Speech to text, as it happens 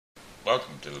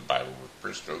Welcome to the Bible with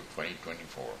Briscoe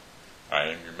 2024. I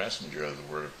am your messenger of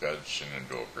the Word of God,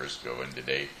 Shenandoah Briscoe, and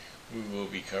today we will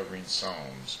be covering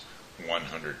Psalms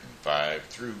 105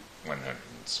 through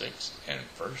 106 and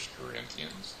 1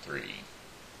 Corinthians 3.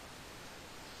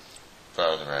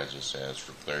 Father, I just ask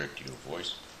for clarity of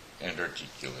voice and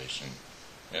articulation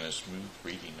and a smooth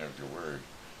reading of your Word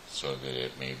so that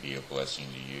it may be a blessing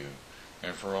to you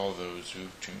and for all those who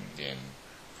have tuned in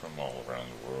from all around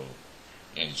the world.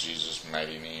 In Jesus'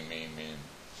 mighty name, amen.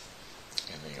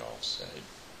 And they all said,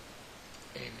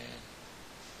 amen.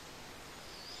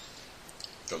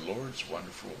 The Lord's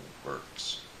wonderful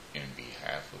works in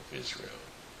behalf of Israel.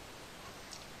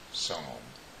 Psalm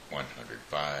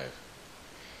 105.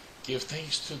 Give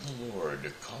thanks to the Lord,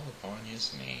 call upon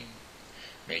his name.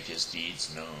 Make his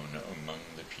deeds known among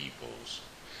the peoples.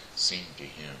 Sing to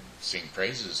him, sing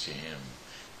praises to him.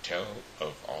 Tell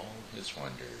of all his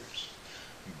wonders.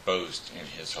 Boast in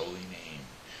his holy name,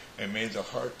 and may the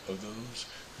heart of those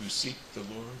who seek the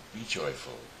Lord be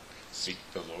joyful. Seek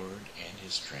the Lord and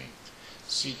his strength.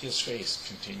 Seek his face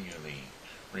continually.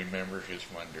 Remember his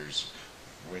wonders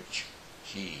which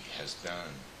he has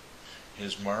done,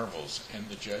 his marvels and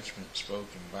the judgment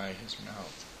spoken by his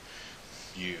mouth.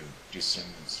 You,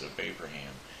 descendants of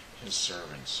Abraham, his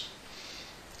servants,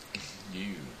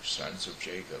 you, sons of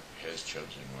Jacob, his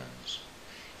chosen ones.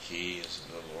 He is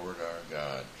the Lord our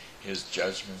God. His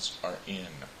judgments are in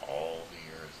all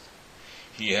the earth.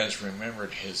 He has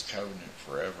remembered his covenant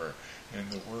forever,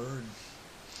 and the word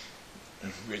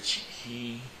which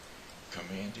he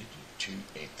commanded to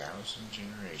 1,000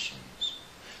 generations,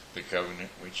 the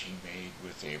covenant which he made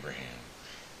with Abraham,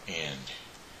 and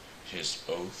his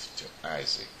oath to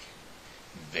Isaac.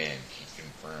 Then he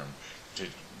confirmed to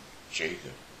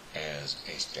Jacob as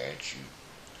a statute,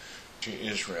 to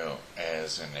Israel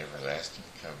as an everlasting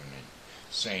covenant,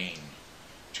 saying,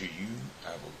 to you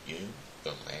I will give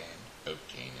the land of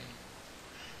Canaan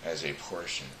as a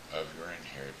portion of your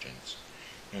inheritance.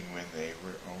 And when they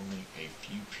were only a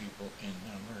few people in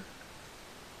number,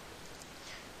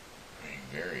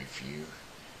 very few,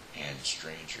 and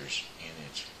strangers in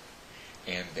it,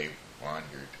 and they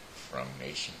wandered from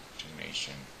nation to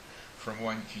nation, from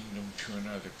one kingdom to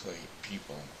another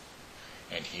people,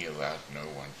 and he allowed no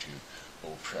one to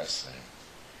oppress them.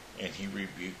 And he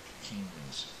rebuked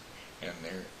kings and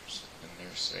their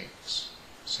sakes,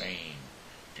 saying,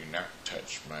 do not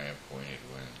touch my appointed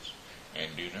ones,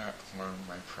 and do not harm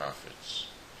my prophets.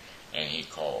 And he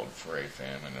called for a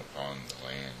famine upon the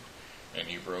land, and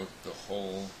he broke the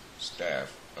whole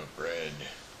staff of bread.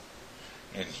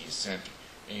 And he sent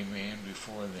a man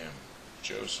before them,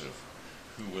 Joseph,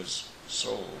 who was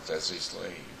sold as a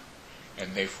slave.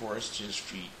 And they forced his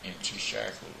feet into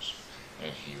shackles,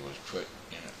 and he was put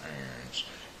in irons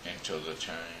until the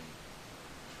time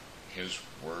his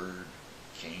word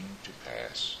came to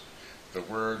pass. The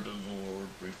word of the Lord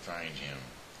refined him,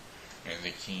 and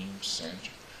the king sent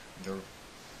and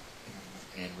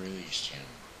released him,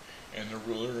 and the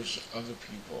rulers of the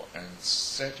people, and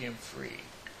set him free.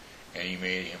 And he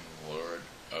made him lord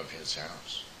of his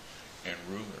house, and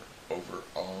ruler over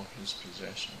all his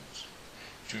possessions,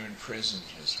 to imprison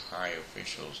his high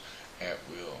officials at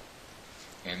will,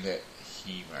 and that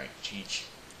he might teach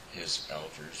his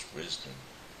elders wisdom.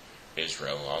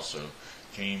 Israel also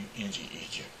came into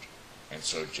Egypt, and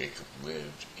so Jacob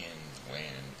lived in the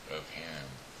land of Ham.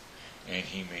 And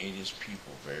he made his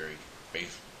people very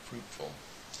fruitful,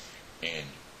 and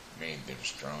made them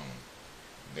strong,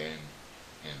 and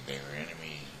their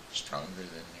enemies stronger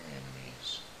than their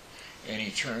enemies. And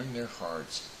he turned their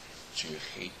hearts to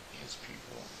hate his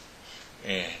people,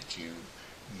 and to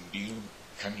deal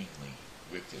cunningly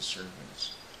with his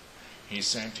servants. He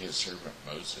sent his servant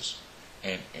Moses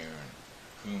and Aaron,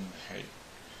 whom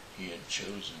he had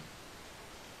chosen,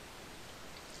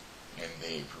 and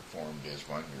they performed his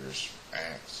wondrous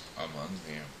acts among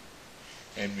them,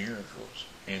 and miracles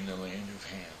in the land of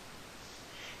Ham.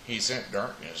 He sent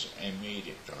darkness and made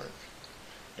it dark,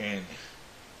 and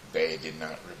they did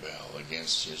not rebel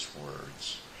against his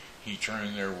words. He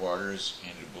turned their waters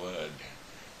into blood,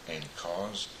 and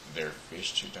caused their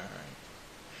fish to die.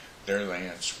 Their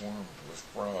land swarmed with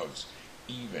frogs,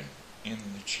 even in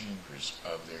the chambers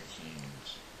of their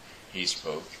kings. He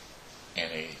spoke,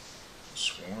 and a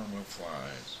swarm of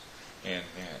flies and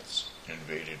gnats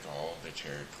invaded all the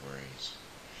territories.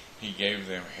 He gave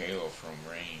them hail from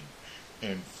rain,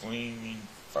 and flaming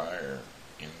fire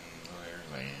in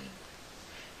their land.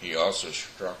 He also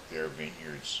struck their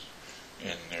vineyards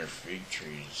and their fig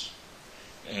trees,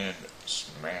 and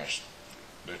smashed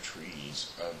the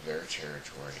trees of their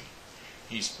territory.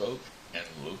 He spoke, and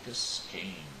locusts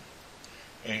came,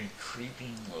 and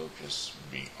creeping locusts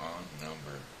beyond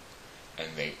number,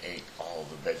 and they ate all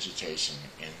the vegetation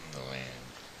in the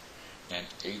land, and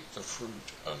ate the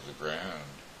fruit of the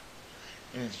ground.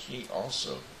 And he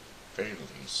also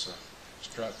fatally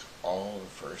struck all the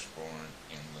firstborn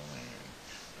in the land,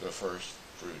 the first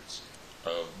fruits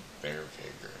of their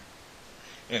vigor.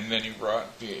 And then he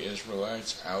brought the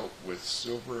Israelites out with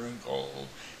silver and gold,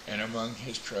 and among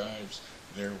his tribes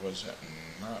there was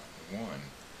not one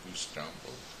who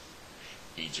stumbled.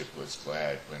 Egypt was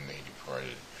glad when they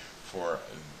departed, for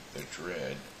the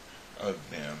dread of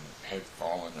them had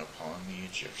fallen upon the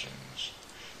Egyptians.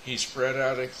 He spread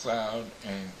out a cloud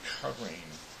and covering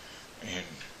and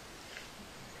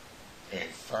a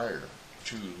fire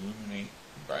to illuminate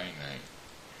by night.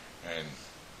 And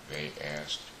they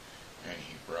asked, and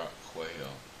he brought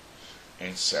quail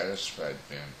and satisfied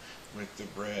them with the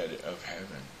bread of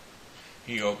heaven.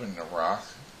 He opened the rock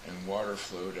and water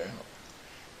flowed out.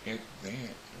 It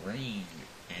then rained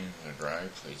in the dry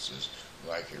places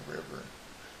like a river,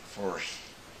 for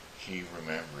he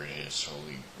remembered his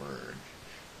holy word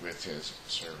with his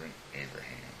servant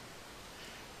Abraham.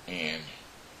 And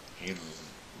he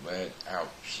led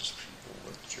out his people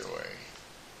with joy.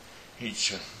 His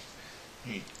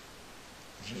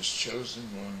chosen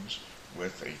ones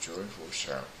with a joyful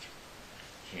shout.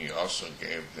 He also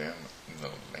gave them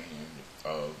the land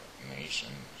of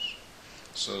nations,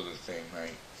 so that they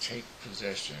might take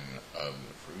possession of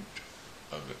the fruit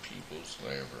of the people's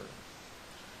labor,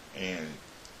 and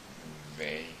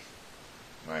they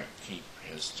might keep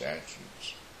his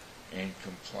statutes and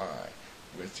comply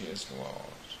with his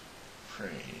laws.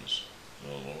 Praise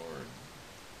the Lord.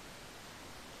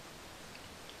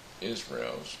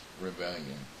 Israel's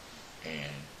rebellion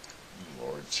and the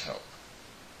Lord's help.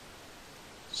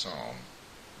 Psalm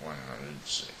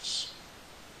 106.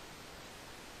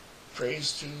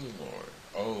 Praise to the Lord.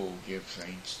 Oh, give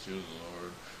thanks to the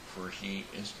Lord, for he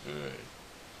is good,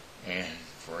 and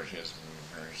for his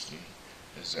mercy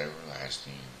is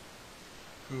everlasting.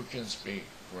 Who can speak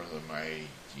for the mighty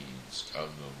deeds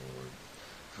of the Lord?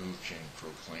 Who can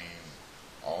proclaim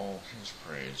all his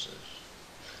praises?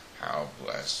 How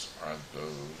blessed are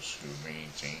those who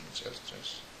maintain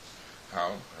justice,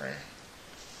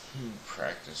 who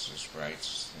practices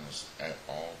righteousness at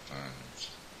all times.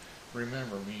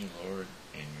 Remember me, Lord,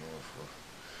 in your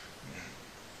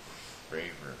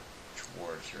favor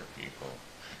towards your people.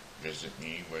 Visit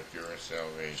me with your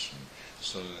salvation,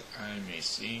 so that I may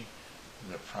see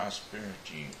the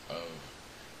prosperity of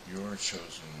your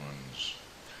chosen ones,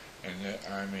 and that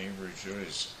I may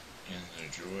rejoice in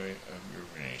the joy of your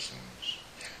nations,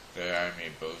 that I may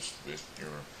boast with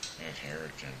your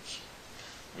inheritance.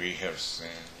 We have sinned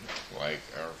like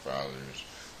our fathers.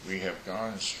 We have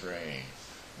gone astray.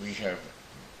 We have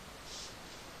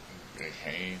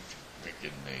behaved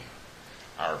wickedly.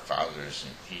 Our fathers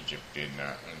in Egypt did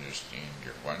not understand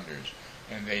your wonders,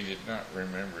 and they did not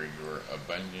remember your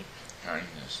abundant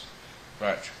kindness,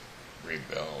 but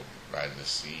rebelled by the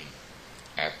sea,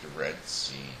 at the Red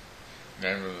Sea.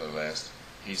 Nevertheless,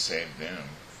 he saved them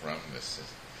for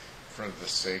the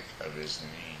sake of his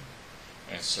name,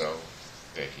 and so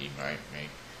that he might make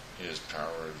his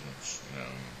powers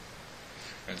known.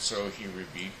 And so he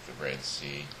rebuked the Red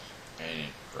Sea, and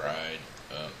it dried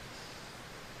up.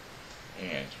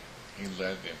 And he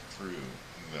led them through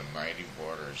the mighty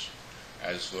waters,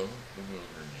 as though the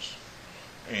wilderness.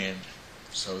 And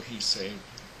so he saved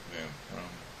them from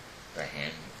the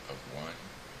hand of one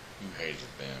who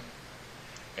hated them,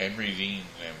 and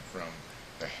redeemed them from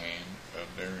the hand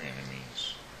of their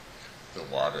enemies. The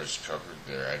waters covered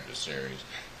their adversaries,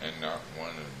 and not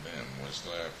one of them was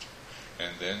left.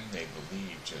 And then they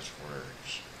believed his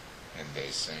words, and they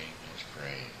sang his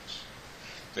praise.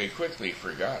 They quickly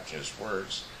forgot his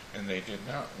words, and they did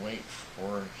not wait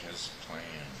for his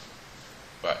plan,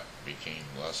 but became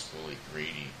lustfully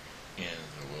greedy in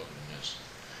the wilderness.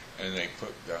 And they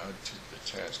put God to the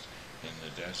test in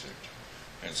the desert,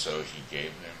 and so he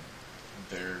gave them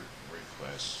their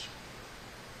requests,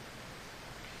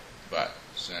 but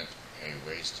sent a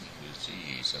wasting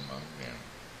disease among them.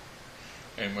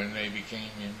 And when they became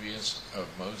envious of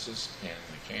Moses and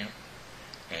the camp,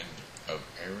 and of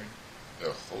Aaron,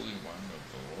 the Holy One of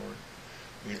the Lord,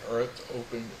 the earth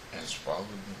opened and swallowed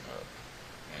them up,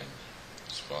 and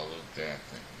swallowed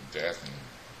Dathan,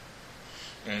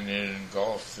 and it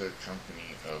engulfed the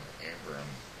company of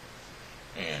Abram,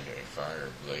 and a fire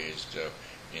blazed up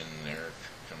in their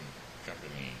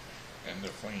company, and the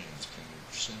flames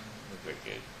consumed the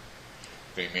wicked.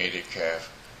 They made a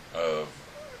calf of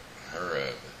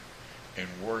Horeb, and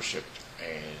worshipped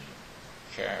a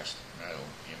cast metal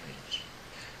image.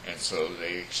 And so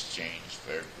they exchanged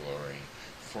their glory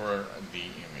for the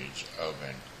image of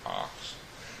an ox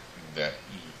that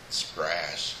eats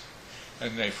grass.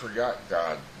 And they forgot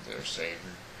God, their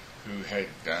Savior, who had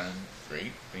done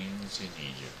great things in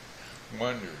Egypt,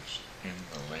 wonders in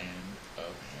the land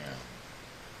of Ham,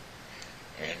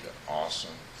 and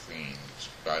awesome things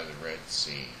by the Red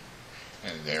Sea.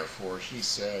 And therefore he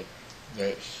said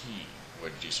that he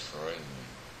would destroy them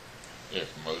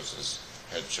if Moses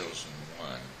had chosen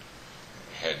one,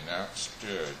 had not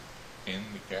stood in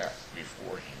the gap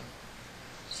before him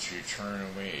to turn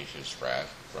away his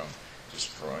wrath from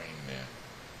destroying them.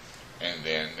 And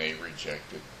then they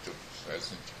rejected the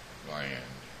pleasant land,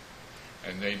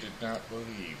 and they did not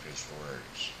believe his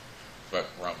words, but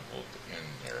grumbled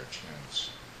in their tents.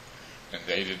 And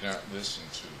they did not listen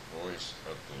to the voice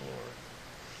of the Lord.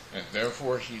 And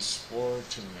therefore he swore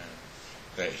to them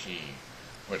that he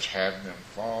would have them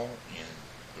fall in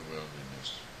the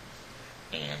wilderness,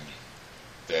 and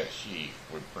that he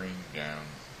would bring down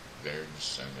their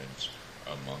descendants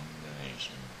among the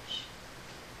nations,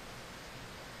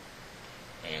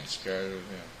 and scatter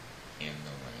them in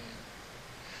the land.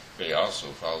 They also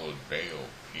followed Baal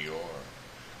Peor,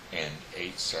 and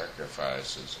ate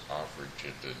sacrifices offered to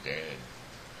the dead,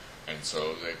 and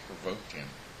so they provoked him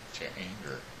to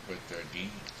anger with their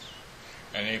deeds.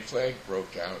 And a plague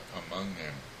broke out among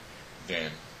them.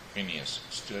 Then Phinehas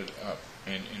stood up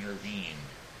and intervened,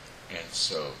 and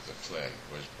so the plague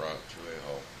was brought to a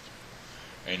halt.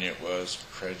 And it was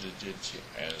credited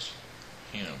as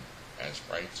him as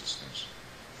righteousness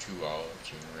to all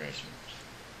generations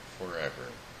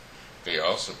forever. They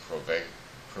also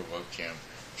provoked him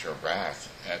to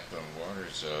wrath at the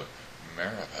waters of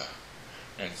Meribah,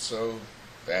 and so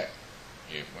that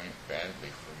it went badly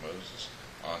for Moses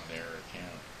on their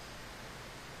account,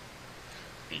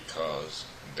 because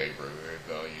they were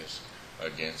rebellious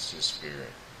against his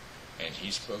spirit, and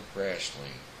he spoke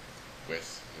rashly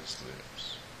with his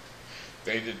lips.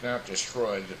 They did not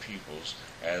destroy the peoples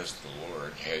as the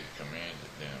Lord had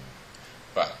commanded them,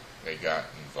 but they got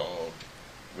involved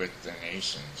with the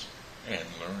nations and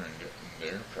learned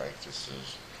their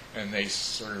practices, and they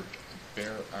served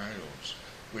their idols,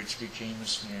 which became a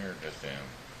snare to them.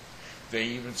 They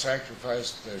even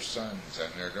sacrificed their sons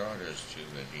and their daughters to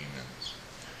the demons,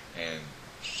 and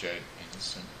shed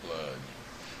innocent blood,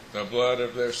 the blood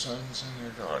of their sons and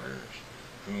their daughters,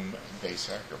 whom they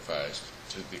sacrificed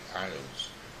to the idols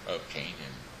of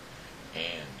Canaan,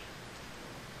 and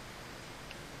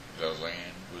the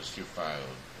land was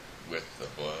defiled with the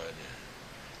blood.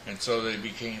 And so they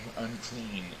became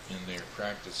unclean in their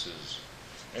practices,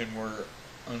 and were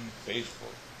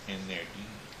unfaithful in their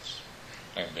deeds.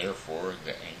 And therefore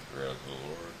the anger of the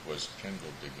Lord was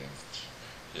kindled against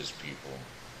his people,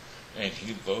 and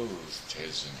he loathed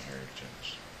his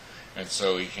inheritance. And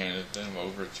so he handed them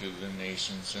over to the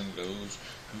nations, and those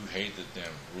who hated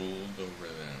them ruled over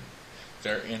them.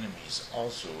 Their enemies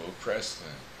also oppressed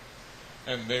them,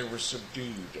 and they were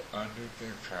subdued under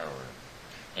their power.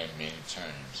 And many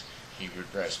times he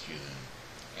would rescue them,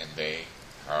 and they,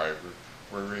 however,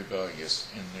 were rebellious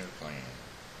in their plan,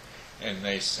 and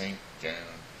they sank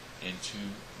down into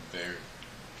their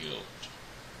guilt.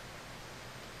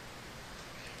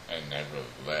 And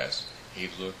nevertheless he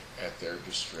looked at their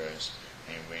distress,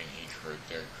 and when he heard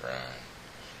their cry,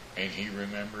 and he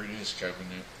remembered his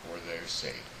covenant for their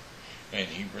sake, and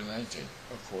he relented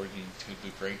according to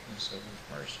the greatness of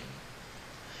his mercy.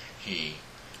 He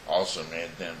also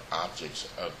made them objects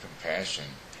of compassion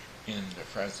in the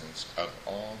presence of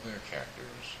all their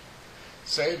captors.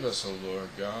 Save us, O Lord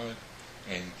God,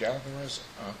 and gather us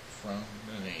up from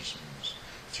the nations,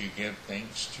 to give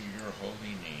thanks to your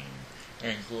holy name,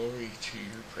 and glory to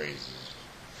your praises.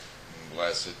 And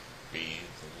blessed be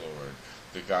the Lord,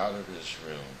 the God of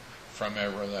Israel, from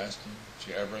everlasting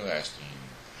to everlasting.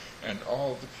 And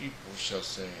all the people shall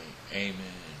say,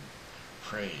 Amen.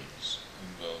 Praise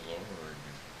the Lord.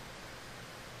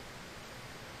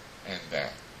 And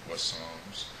that was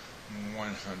Psalms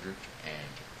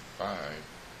 105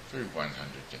 through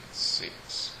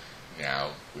 106.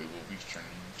 Now we will be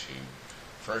turning to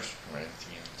 1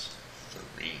 Corinthians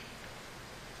 3.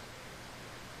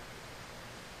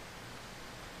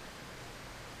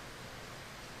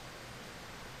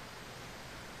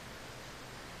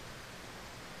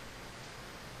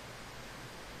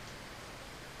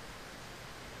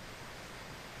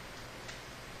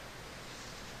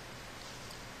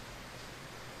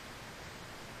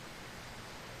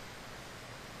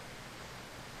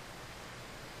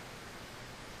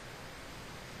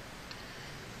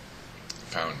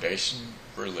 Foundation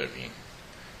for living.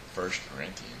 1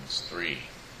 Corinthians 3.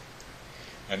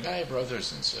 And I,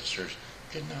 brothers and sisters,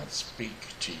 could not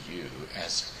speak to you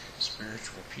as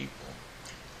spiritual people,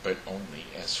 but only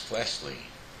as fleshly,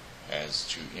 as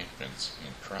to infants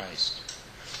in Christ.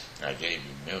 I gave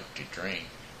you milk to drink,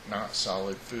 not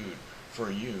solid food,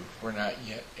 for you were not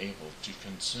yet able to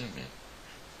consume it.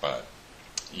 But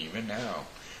even now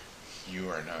you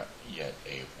are not yet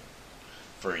able,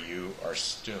 for you are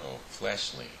still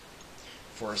fleshly.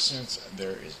 For since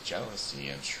there is jealousy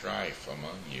and strife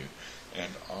among you,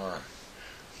 and are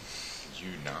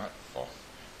you not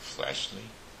fleshly?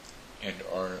 And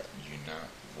are you not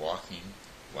walking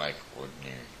like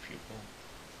ordinary people?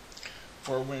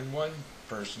 For when one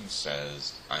person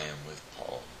says, I am with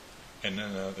Paul, and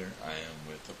another, I am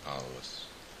with Apollos,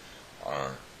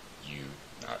 are you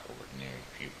not ordinary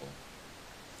people?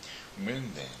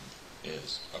 When then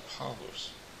is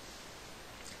Apollos?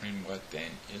 And what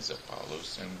then is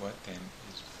Apollos, and what then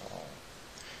is Paul?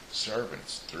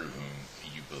 Servants through whom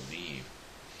you believe,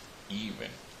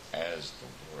 even as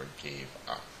the Lord gave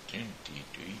opportunity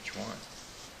to each one.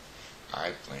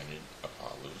 I planted,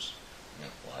 Apollos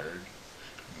and watered,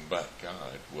 but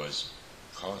God was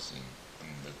causing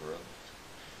the growth.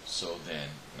 So then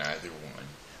neither one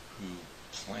who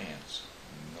plants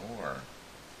nor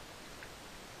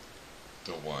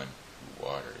the one who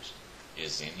waters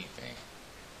is anything,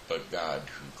 but God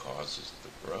who causes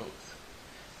the growth.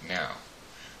 Now,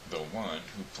 the one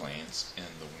who plants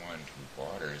and the one who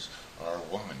waters are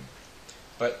one,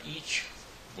 but each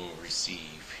will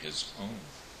receive his own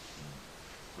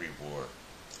reward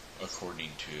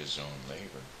according to his own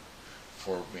labor.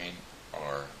 For when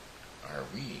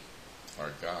we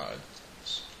are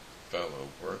God's fellow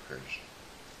workers,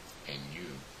 and you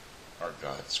are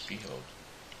God's field,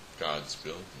 God's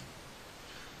building.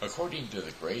 According to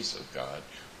the grace of God,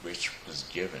 which was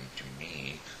given to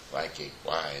me, like a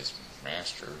wise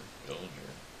master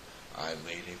builder, I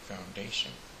laid a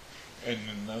foundation, and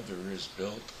another is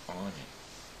built on it.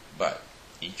 But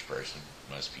each person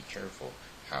must be careful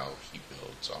how he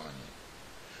builds on it.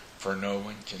 For no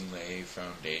one can lay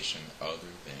foundation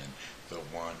other than the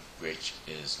one which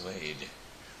is laid,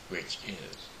 which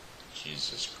is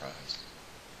Jesus Christ.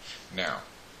 Now,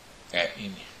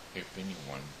 if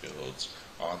anyone builds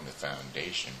on the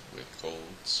foundation with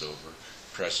gold, silver,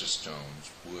 precious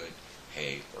stones, wood,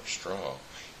 hay, or straw,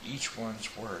 each one's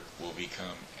work will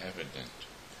become evident,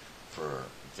 for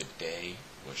the day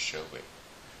will show it,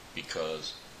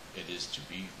 because it is to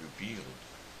be revealed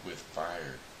with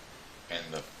fire,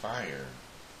 and the fire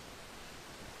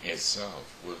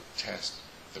itself will test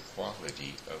the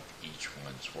quality of each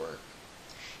one's work.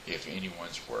 If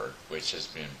anyone's work which has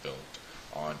been built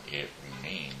on it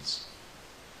remains,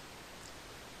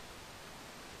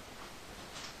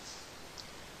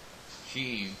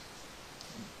 he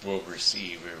will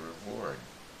receive a reward.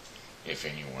 If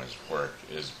anyone's work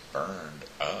is burned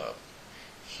up,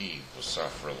 he will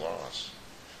suffer loss,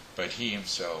 but he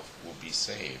himself will be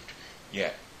saved,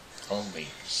 yet only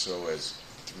so as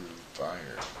through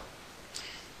fire.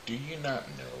 Do you not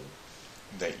know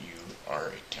that you are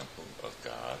a temple of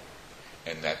God,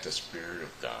 and that the Spirit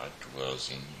of God dwells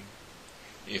in you?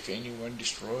 If anyone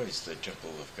destroys the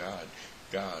temple of God,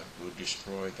 God will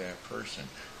destroy that person,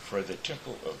 for the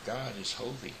temple of God is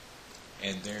holy,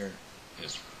 and that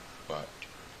is what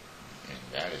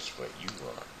you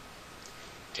are.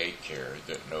 Take care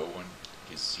that no one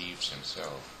deceives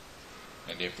himself,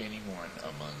 and if anyone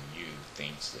among you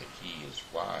thinks that he is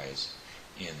wise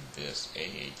in this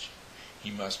age,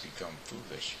 he must become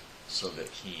foolish, so that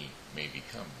he may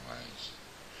become wise.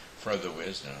 For the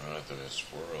wisdom of this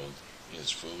world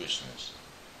is foolishness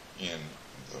in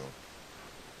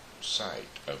the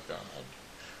sight of God,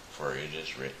 for it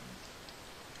is written,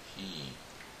 He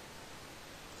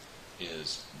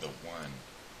is the one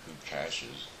who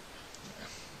catches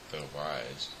the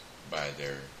wise by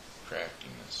their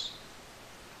craftiness.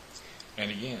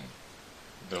 And again,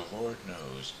 the Lord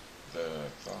knows the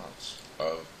thoughts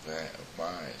of the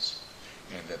wise,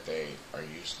 and that they are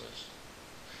useless.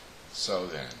 So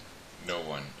then, no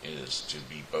one is to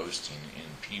be boasting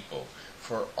in people,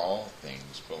 for all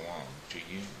things belong to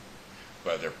you,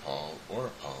 whether Paul or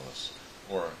Apollos,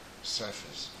 or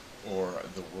Cephas, or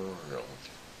the world,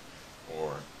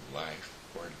 or life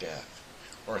or death,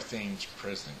 or things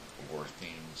present or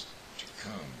things to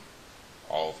come.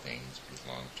 All things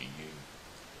belong to you,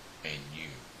 and you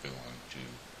belong to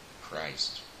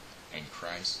Christ, and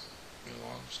Christ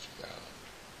belongs to God.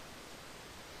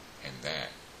 And that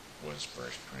was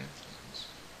 1 Corinthians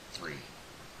 3,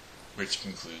 which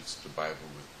concludes the Bible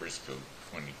with Briscoe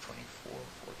 2024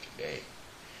 for today.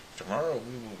 Tomorrow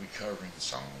we will be covering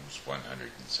Psalms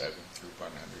 107 through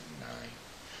 109,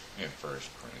 in 1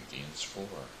 Corinthians 4.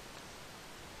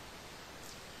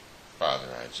 Father,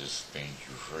 I just thank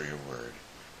you for your word,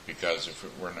 because if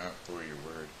it were not for your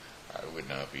word, I would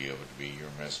not be able to be your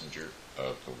messenger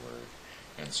of the word.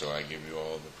 And so I give you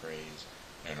all the praise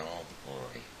and all the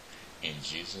glory. In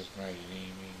Jesus' mighty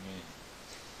name, amen.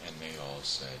 And they all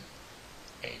said,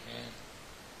 amen.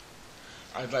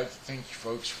 I'd like to thank you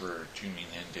folks for tuning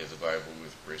in to the Bible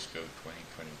with Briscoe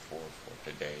 2024 for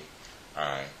today.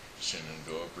 I,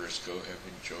 Shenandoah Briscoe, have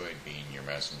enjoyed being your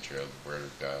messenger of the Word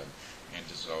of God. And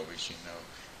as always, you know,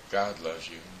 God loves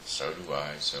you, and so do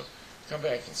I. So come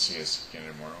back and see us again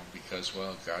tomorrow because,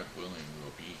 well, God willing,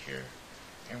 we'll be here.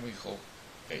 And we hope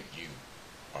that you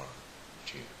are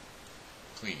too.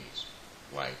 Please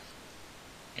like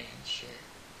and share.